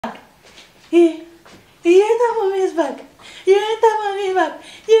You enter mommy's back. You enter mommy back.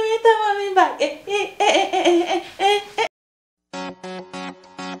 You enter mommy back.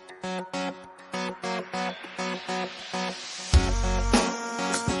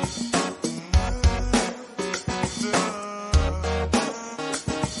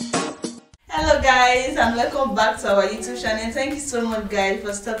 Hello guys, and welcome back to our YouTube channel. Thank you so much guys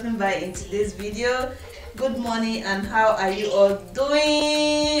for stopping by in today's video. Good morning, and how are you all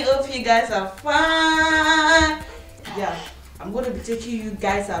doing? Hope you guys are fine. Yeah, I'm going to be taking you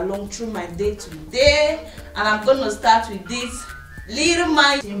guys along through my day today, and I'm going to start with this little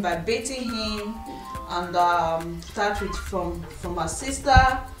man by bathing him, and start with from our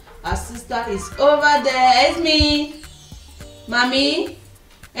sister. Our sister is over there. Esme, mommy,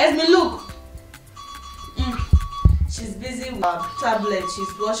 Esme, look. She's busy with her tablet.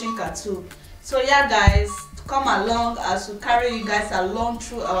 She's watching cartoon. So yeah guys, come along as we carry you guys along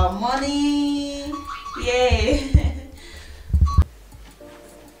through our morning. Yay.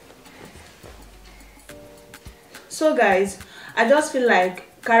 So guys, I just feel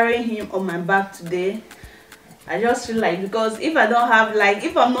like carrying him on my back today. I just feel like, because if I don't have, like,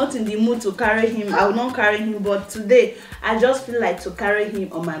 if I'm not in the mood to carry him, I will not carry him. But today I just feel like to carry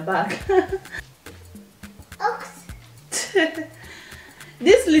him on my back.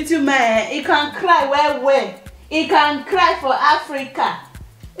 This little man, he can cry well. He can cry for Africa.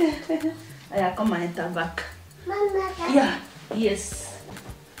 Yeah, come and enter back. Mama. Yeah, yes.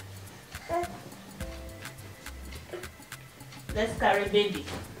 Let's carry baby.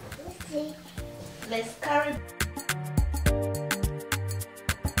 Let's carry.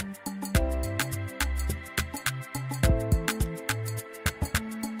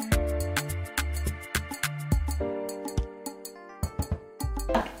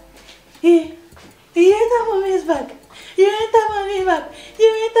 You enter mommy's back. You enter mommy back. You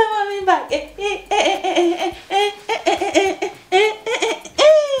enter mommy back.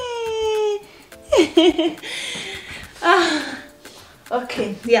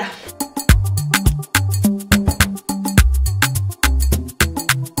 Okay, yeah.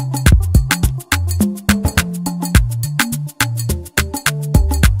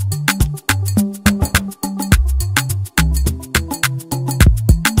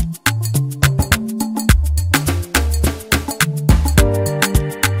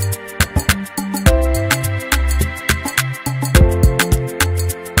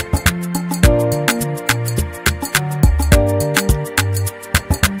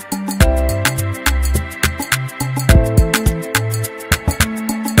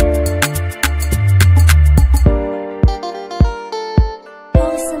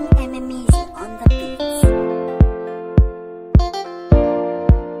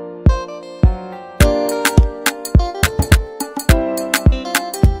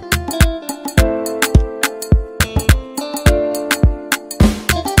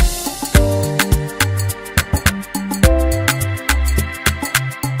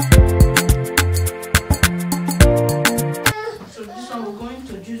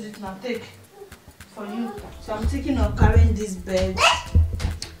 For you, so I'm thinking of carrying this bed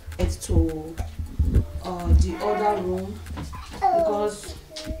to the other room, because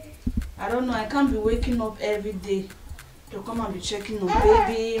I don't know, I can't be waking up every day to come and be checking on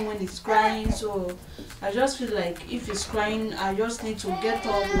baby when he's crying. So I just feel like if he's crying, I just need to get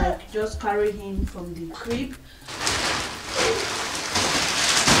up, like just carry him from the crib.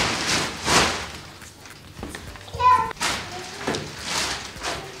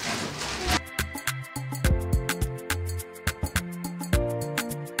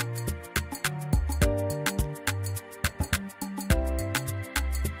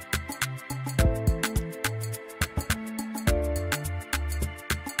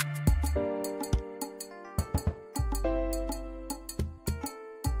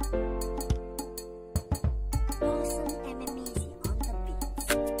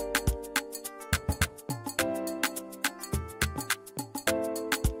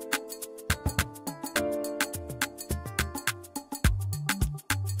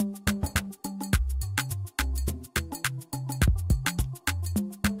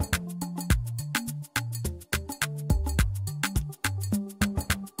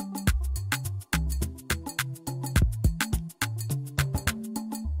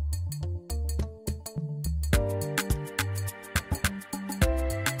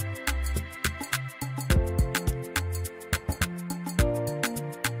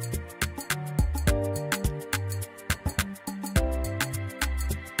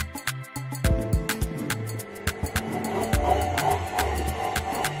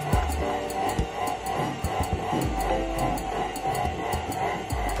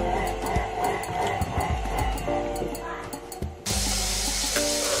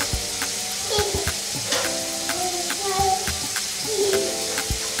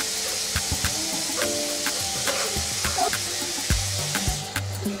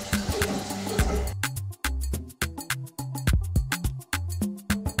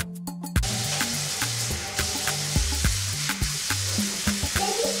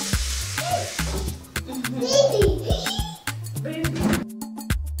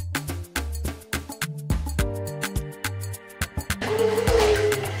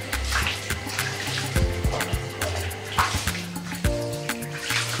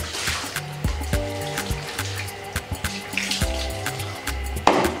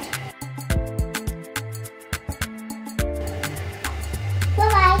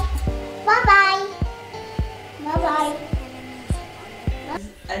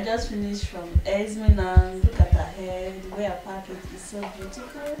 just finished from Esme now. Look at her hair, the way her pack it is so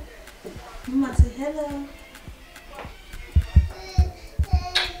beautiful. Mama, say hello.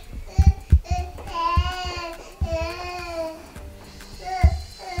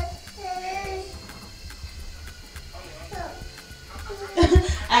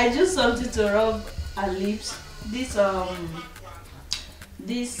 I just something to rub her lips. This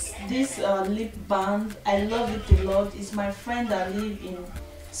lip balm, I love it a lot. It's my friend that live in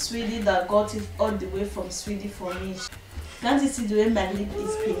Sweden that got it all the way from Sweden for me. Can't you see the way my lip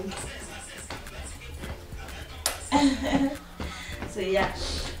is pink? So yeah.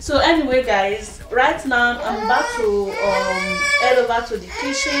 So anyway guys, right now I'm about to head over to the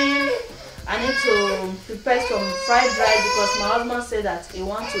kitchen. I need to prepare some fried rice because my husband said that he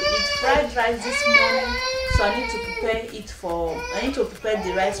wants to eat fried rice this morning. So I need to prepare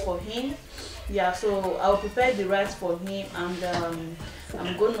the rice for him. Yeah, so I'll prepare the rice for him, and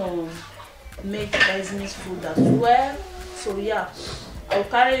I'm gonna make Esme's food as well. So yeah, I'll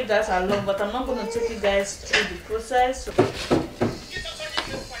carry you guys along, but I'm not gonna take you guys through the process.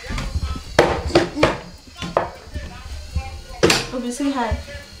 Obi, say hi.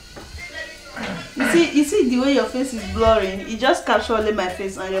 You see the way your face is blurring. You just capture only my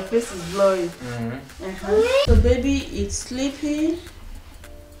face and your face is blurry. So baby, it's sleepy.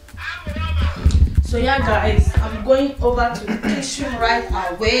 So yeah guys, I'm going over to the kitchen right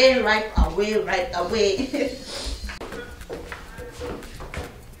away.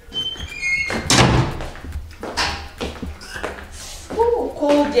 Oh,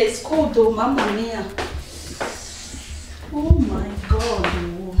 cold, yes, cold though, mamma mia. Oh my god.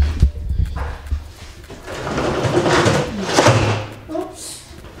 Oops.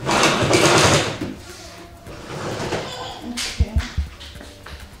 Okay.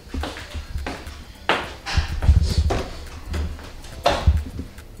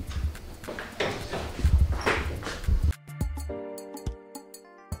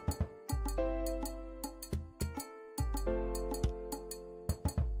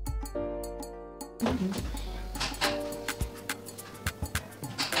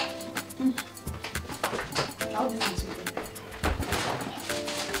 I'll do this with you.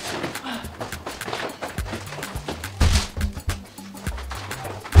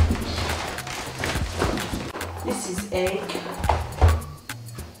 This is egg.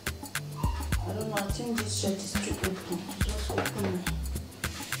 I don't know, I think this shirt is too open. Just open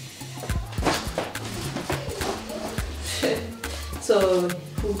it. So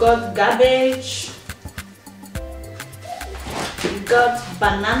we got cabbage. We got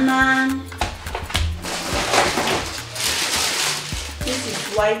banana. This is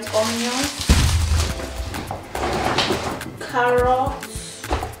white onion, carrots,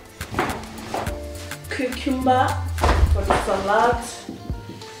 cucumber for the salad.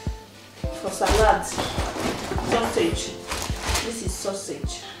 For salad, sausage. This is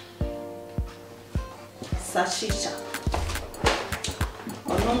sausage. Sashisha.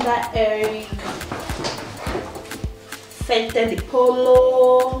 Another egg. Fete di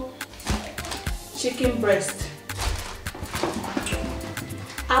polo. Chicken breast.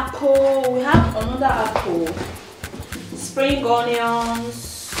 Apple. We have another apple. Spring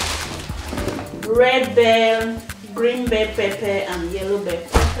onions. Red bell. Green bell pepper and yellow bell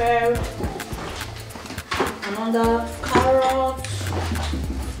pepper. Another carrot.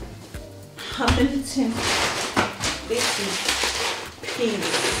 How many things? This is peas.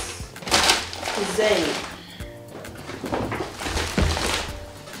 Zay.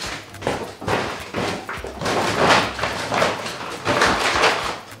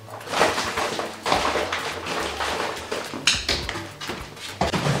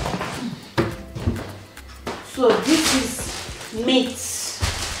 So this is meat.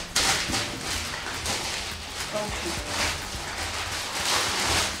 Okay.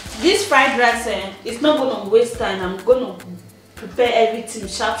 This fried rice, it's not gonna waste time. I'm gonna prepare everything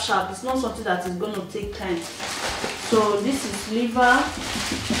sharp. It's not something that is gonna take time. So this is liver.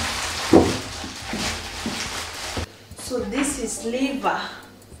 So this is liver.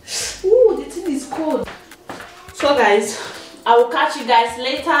 Ooh, the thing is cold. So guys, I will catch you guys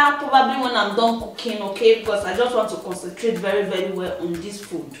later, probably when I'm done cooking, okay? Because I just want to concentrate very well on this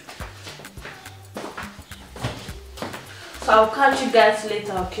food. So I'll catch you guys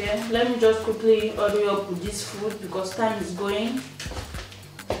later, okay? Let me just quickly hurry up with this food because time is going.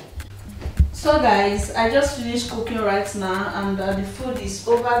 So guys, I just finished cooking right now and the food is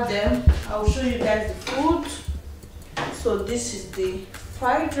over there. I will show you guys the food. So this is the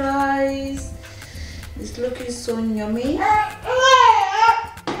fried rice. It's looking so yummy.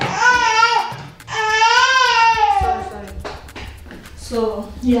 Sorry.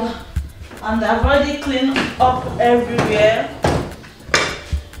 So yeah, and I've already cleaned up everywhere.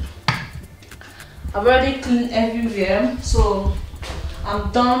 So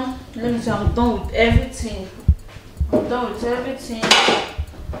I'm done. Let me say I'm done with everything. And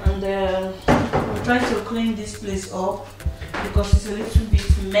I'm trying to clean this place up because it's a little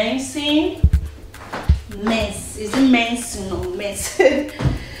bit messy. Mess. Is it messy? No, mess.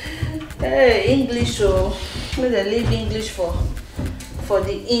 Hey, English, oh, let me leave English for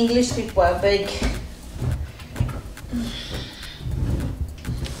the English people, I beg.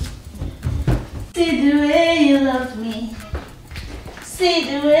 See the way you love me, see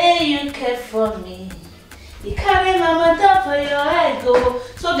the way you care for me. You carry my mother for your head, go.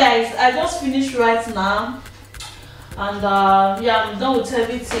 So guys, I just finished right now, and yeah, I'm done with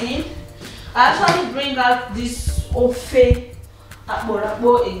everything. I actually bring out this ofe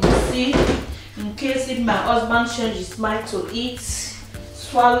akborabo egusi in case if my husband changes his mind to eat,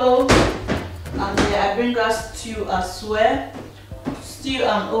 swallow, and I bring out stew as well. Stew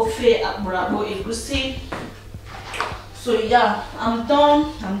and ofe akborabo egusi. So yeah, I'm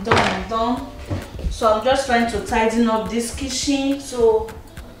done. So I'm just trying to tidy up this kitchen so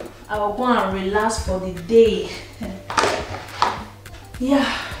I will go and relax for the day. Yeah.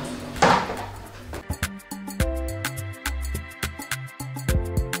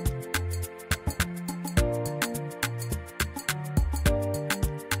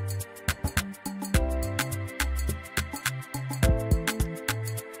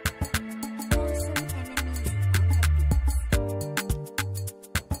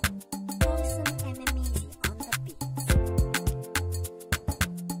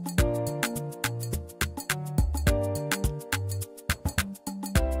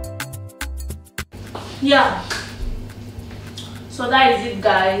 Yeah, so that is it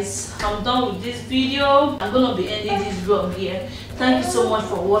guys. I'm done with this video. I'm gonna be ending this vlog here. Thank you so much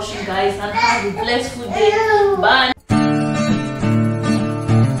for watching guys, and have a blessed day. Bye.